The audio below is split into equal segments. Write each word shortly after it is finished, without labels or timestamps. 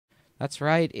That's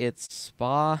right, it's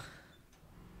Spa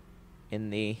in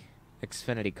the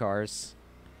Xfinity cars.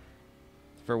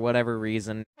 For whatever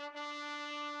reason.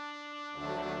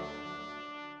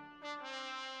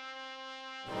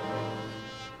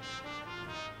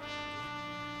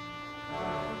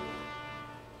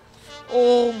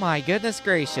 Oh my goodness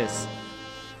gracious.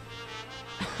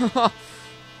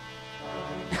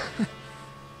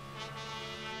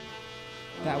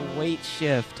 That weight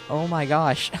shift. Oh my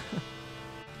gosh.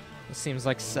 This seems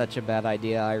like such a bad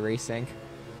idea, iRacing.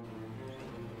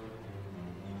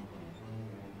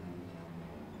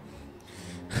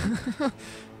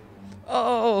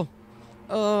 Oh!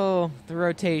 Oh, the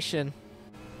rotation.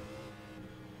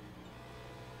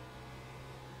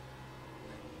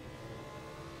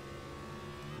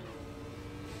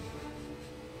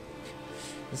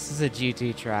 This is a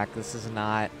GT track. This is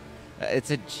not...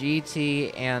 it's a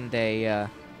GT and a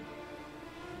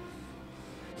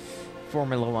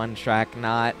Formula 1 track,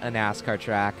 not a NASCAR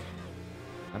track.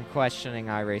 I'm questioning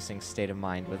iRacing's state of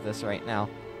mind with this right now.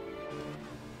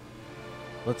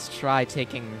 Let's try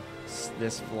taking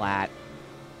this flat.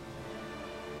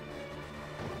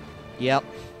 Yep,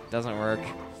 doesn't work.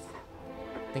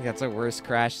 I think that's a worse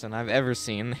crash than I've ever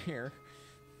seen here.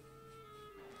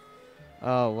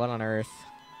 Oh, what on earth?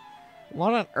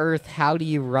 What on earth, how do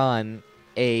you run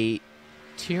a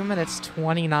 2 minutes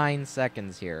 29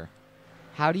 seconds here?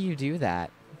 How do you do that?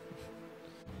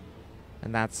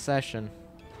 And that's session.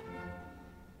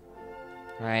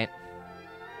 Right.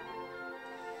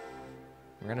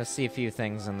 We're gonna see a few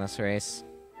things in this race.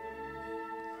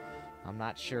 I'm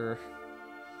not sure.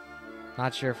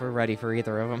 Not sure if we're ready for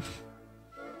either of them.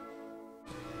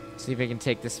 See if we can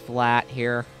take this flat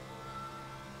here.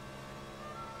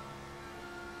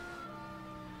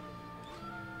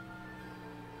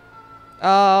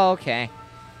 Oh, okay.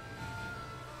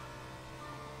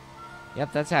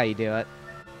 Yep, that's how you do it.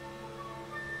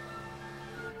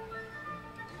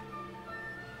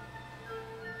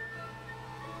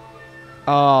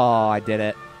 Oh, I did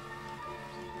it.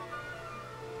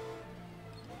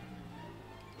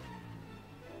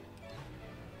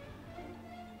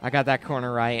 I got that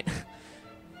corner right.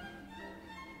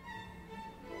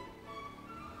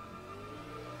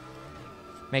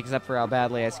 Makes up for how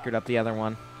badly I screwed up the other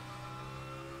one.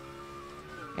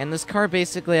 And this car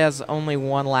basically has only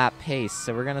one lap pace,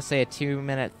 so we're gonna say a 2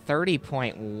 minute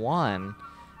 30.1.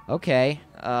 Okay,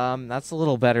 that's a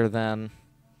little better than...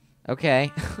 Okay.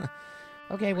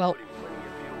 Okay, well...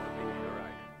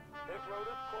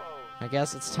 I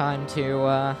guess it's time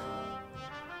to,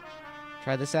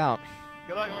 try this out.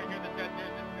 Good luck when you're the 10 years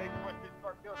and make Western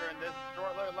Spark Fielder in this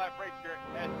short little lap race here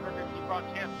at Circuit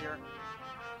Keep-On Champs here.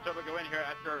 So we go in here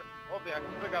after, hopefully I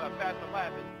still got a fast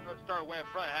lap and start way in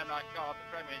front. I have not got off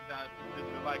the track many times. Just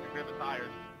feel like a grip of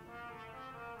tires.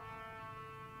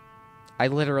 I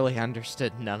literally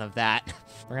understood none of that.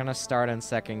 We're gonna start in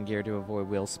second gear to avoid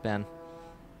wheel spin.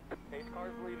 Pace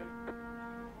car's leaving.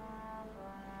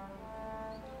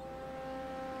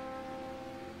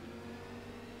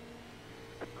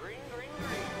 Green, green,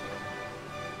 green.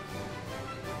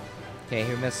 Okay,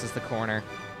 who misses the corner?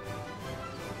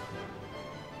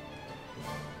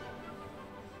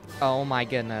 Oh my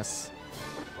goodness.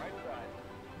 Right side.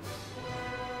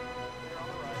 Here on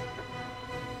the right.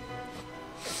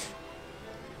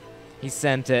 He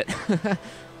sent it.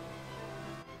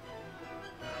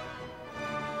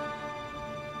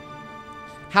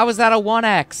 How is that a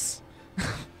 1X?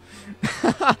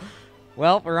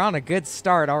 Well, we're on a good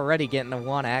start already getting a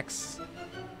 1X.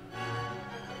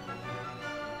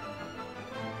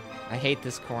 I hate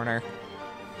this corner.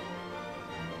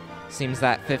 Seems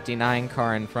that 59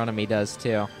 car in front of me does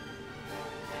too.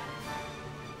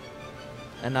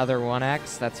 Another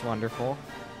 1X, that's wonderful.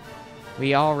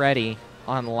 We already,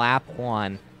 on lap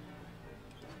 1,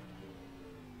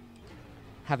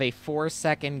 have a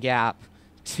 4-second gap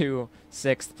to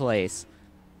 6th place.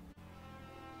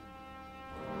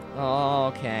 Oh,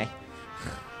 okay.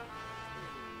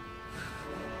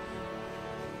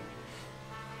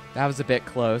 That was a bit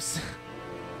close.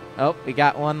 Oh, we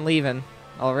got one leaving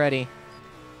already.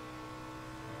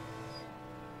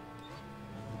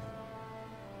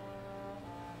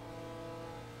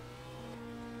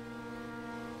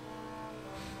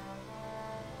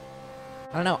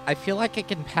 I don't know, I feel like I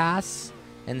can pass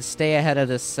and stay ahead of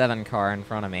this 7 car in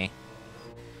front of me.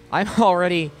 I'm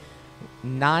already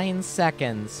 9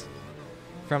 seconds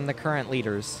from the current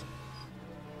leaders.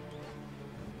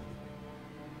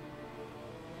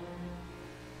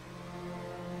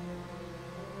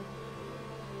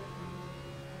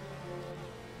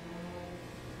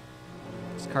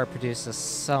 This car produces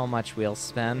so much wheel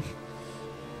spin.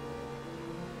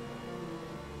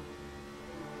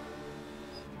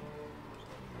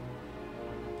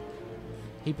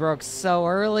 He broke so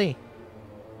early.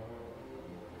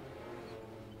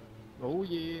 Oh,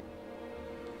 yeah.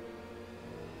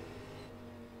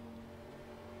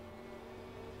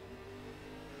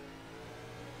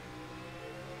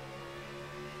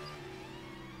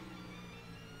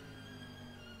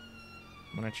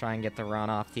 I'm going to try and get the run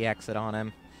off the exit on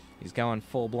him. He's going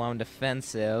full-blown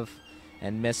defensive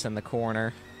and missing the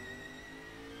corner.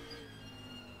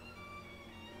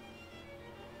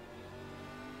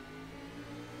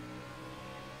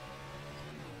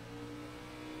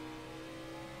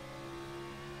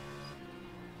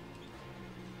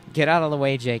 Get out of the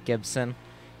way, Jake Gibson.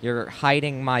 You're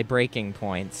hiding my braking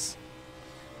points.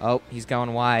 Oh, he's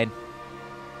going wide.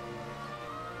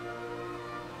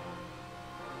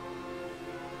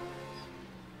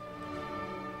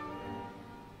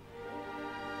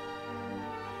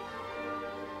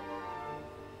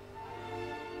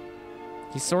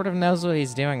 He sort of knows what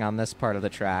he's doing on this part of the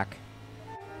track.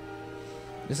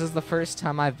 This is the first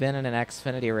time I've been in an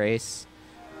Xfinity race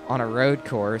on a road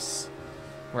course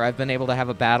where I've been able to have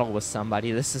a battle with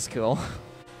somebody. This is cool.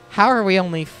 How are we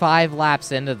only 5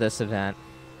 laps into this event?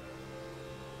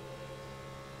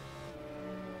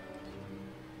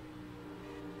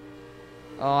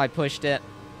 Oh, I pushed it.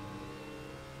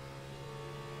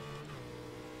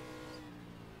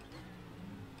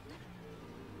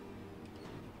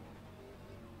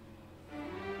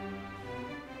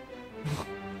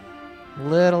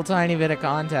 Little tiny bit of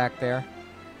contact there.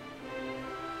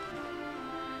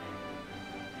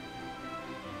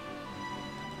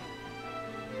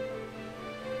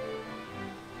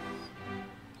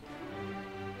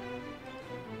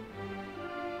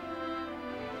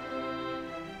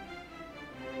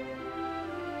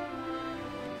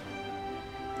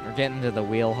 We're getting to the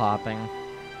wheel hopping.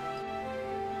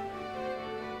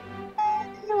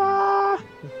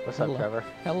 What's up, Trevor?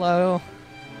 Hello.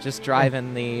 Just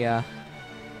driving the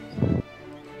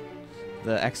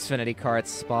Xfinity car at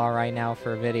Spa right now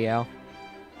for a video.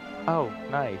 Oh,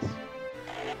 nice.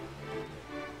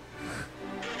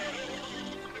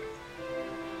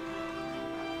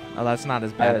 Oh, that's not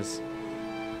as bad as...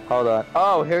 Hold on.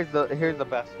 Oh, here's the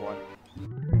best one.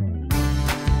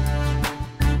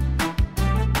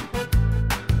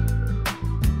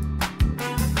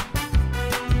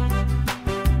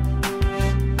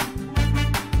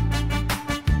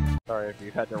 Sorry if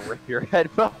you had to rip your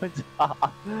headphones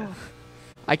off.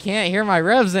 I can't hear my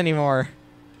revs anymore.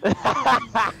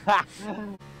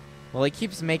 Well, he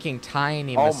keeps making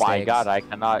tiny mistakes. Oh my god, I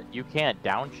cannot. You can't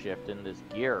downshift in this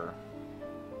gear.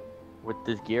 With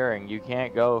this gearing, you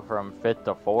can't go from 5th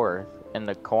to 4th in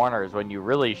the corners when you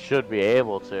really should be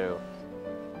able to.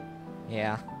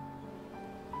 Yeah.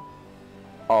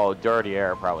 Oh, Dirty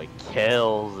Air probably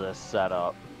kills this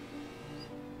setup.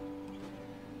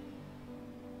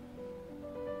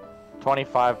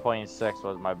 25.6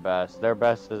 was my best. Their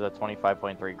best is a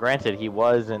 25.3. Granted, he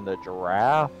was in the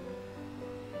giraffe.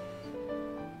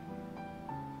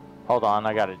 Hold on,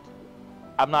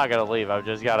 I'm not gonna leave. I've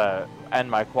just gotta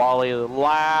end my quality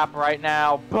lap right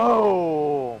now.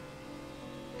 Boom!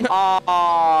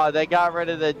 Oh, they got rid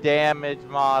of the damage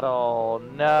model.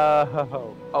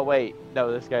 No. Oh wait,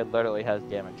 no, this guy literally has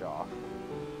damage off.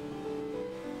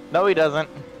 No, he doesn't.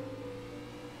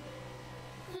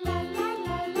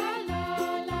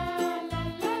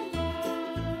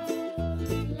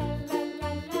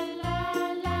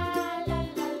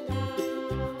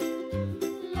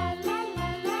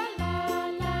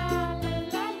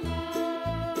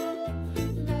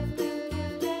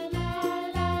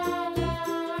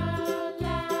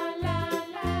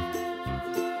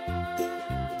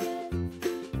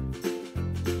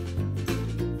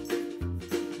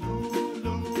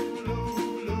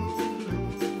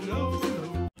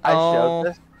 I showed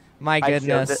this. My I showed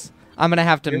goodness. I'm gonna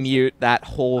have to This- mute that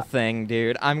whole thing,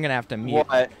 dude. I'm gonna have to mute.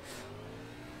 What?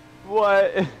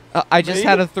 What? I just Me?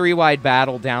 had a 3-wide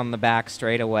battle down the back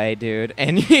straightaway, dude,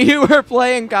 and you were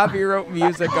playing copyright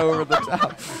music over the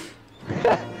top.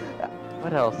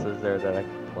 What else is there that I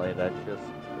can play that's just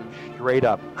straight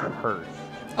up cursed?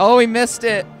 Oh, he missed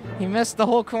it. He missed the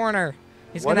whole corner.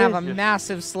 He's What gonna have a is just-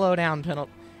 massive slowdown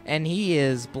penalty, and he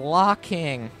is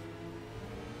blocking.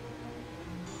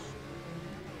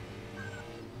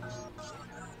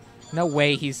 No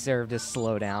way he served his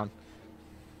slowdown.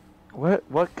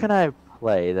 What can I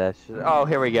play that's just... Oh,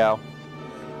 here we go.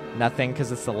 Nothing, because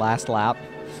it's the last lap.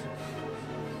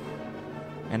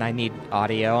 And I need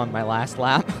audio on my last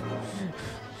lap.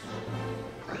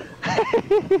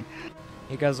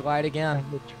 He goes wide again.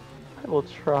 I will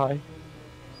try.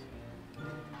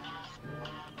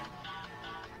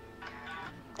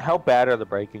 How bad are the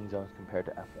braking zones compared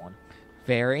to F1?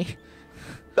 Very.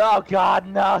 Oh God,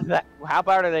 no! How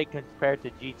about are they compared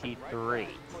to GT3?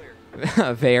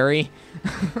 Very.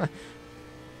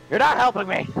 You're not helping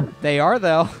me. They are,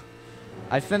 though.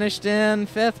 I finished in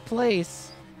 5th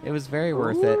place. It was very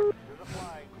worth it.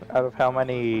 Out of how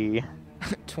many?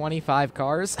 25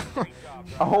 cars.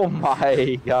 Oh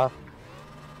my God.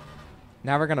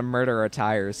 Now we're gonna murder our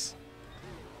tires.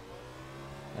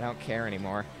 I don't care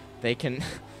anymore. They can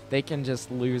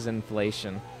just lose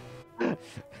inflation.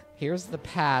 Here's the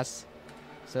pass.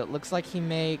 So it looks like he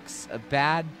makes a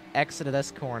bad exit of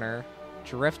this corner,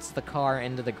 drifts the car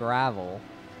into the gravel,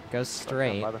 goes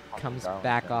straight, comes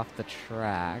back off the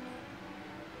track,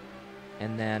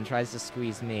 and then tries to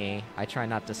squeeze me. I try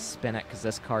not to spin it because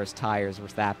this car's tires were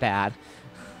that bad.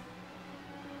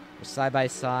 We're side by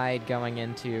side going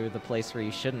into the place where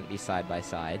you shouldn't be side by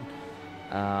side.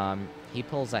 He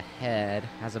pulls ahead,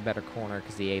 has a better corner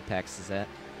because he apexes it,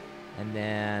 and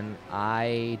then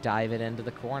I dive it into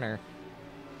the corner,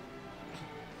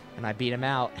 and I beat him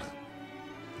out.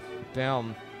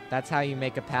 Boom. That's how you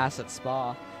make a pass at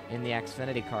Spa in the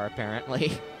Xfinity car,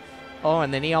 apparently. Oh,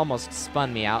 and then he almost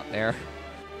spun me out there.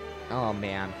 Oh,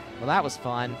 man. Well, that was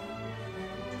fun.